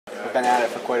been at it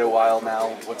for quite a while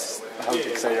now. How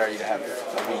excited are you to have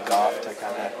a week off to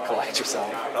kind of collect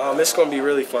yourself? It's going to be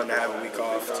really fun to have a week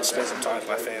off to spend some time with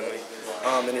my family,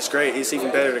 and it's great. It's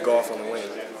even better to go off on the wing.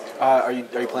 Are you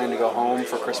planning to go home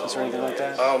for Christmas or anything like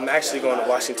that? I'm actually going to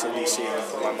Washington, D.C.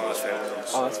 with my mom's family.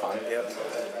 Oh, that's fun.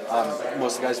 Yep.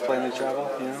 Most of the guys planning to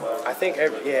travel, you know? I think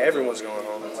everyone's going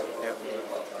home. Yep.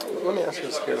 Let me ask you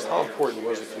this, Caris. How important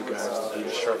was it for you guys to be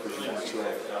as sharp as you were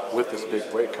tonight with this big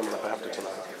break coming up after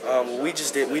tonight?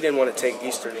 We didn't want to take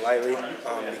Eastern lightly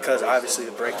because obviously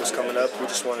the break was coming up. We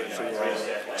just wanted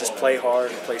to just play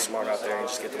hard and play smart out there and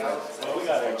just get the win.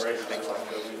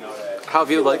 How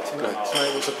have you liked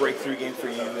Tonight was a breakthrough game for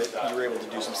you that you were able to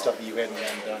do some stuff that you hadn't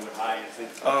done.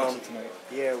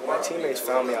 Yeah, my teammates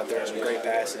found me out there with some great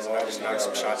passes, and I just knocked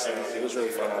some shots in. It was really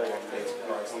fun out there.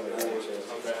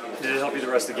 Did it help you the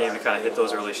rest of the game to kind of hit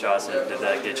those early shots, and did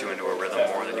that get you into a rhythm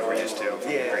more than you were used to in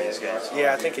previous games?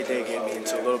 Yeah, I think it did get me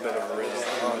into a little bit of a rhythm.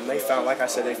 Like I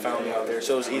said, they found me out there,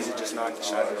 so it was easy to just knock the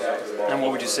shot in. And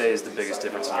what would you say is the biggest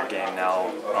difference in your game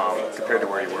now compared to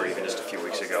where you were even just a few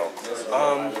weeks ago?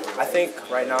 I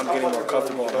think right now I'm getting more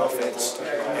comfortable on offense,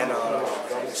 and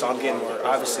so I'm getting more.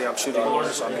 Obviously, I'm shooting more,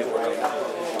 so I'm getting more comfortable.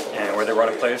 And were they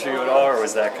running plays for you at all, or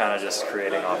was that kind of just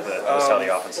creating off just how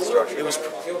the offense is structured? It was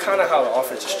kind of how the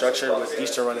offense is structured with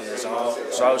Eastern running the zone,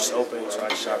 so I was just open, so I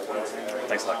just shot.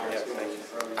 Thanks a lot. Yeah, thank you.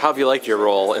 How have you liked your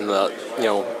role in the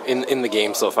in the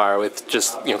game so far with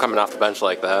just coming off the bench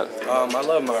like that? I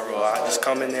love my role. I just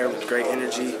come in there with great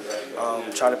energy,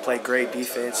 try to play great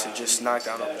defense, and just knock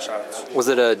down open shots. Was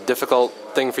it a difficult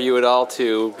thing for you at all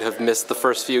to have missed the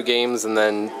first few games and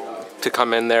then to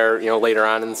come in there later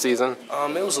on in the season?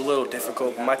 It was a little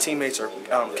difficult. My teammates are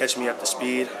catching me up to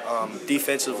speed,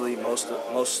 defensively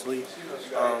mostly,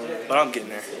 but I'm getting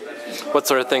there. What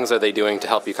sort of things are they doing to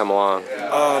help you come along?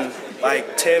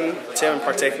 Like Tim in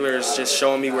particular is just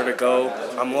showing me where to go.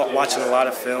 I'm watching a lot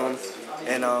of film,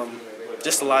 and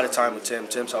just a lot of time with Tim.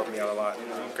 Tim's helping me out a lot.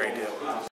 Great deal.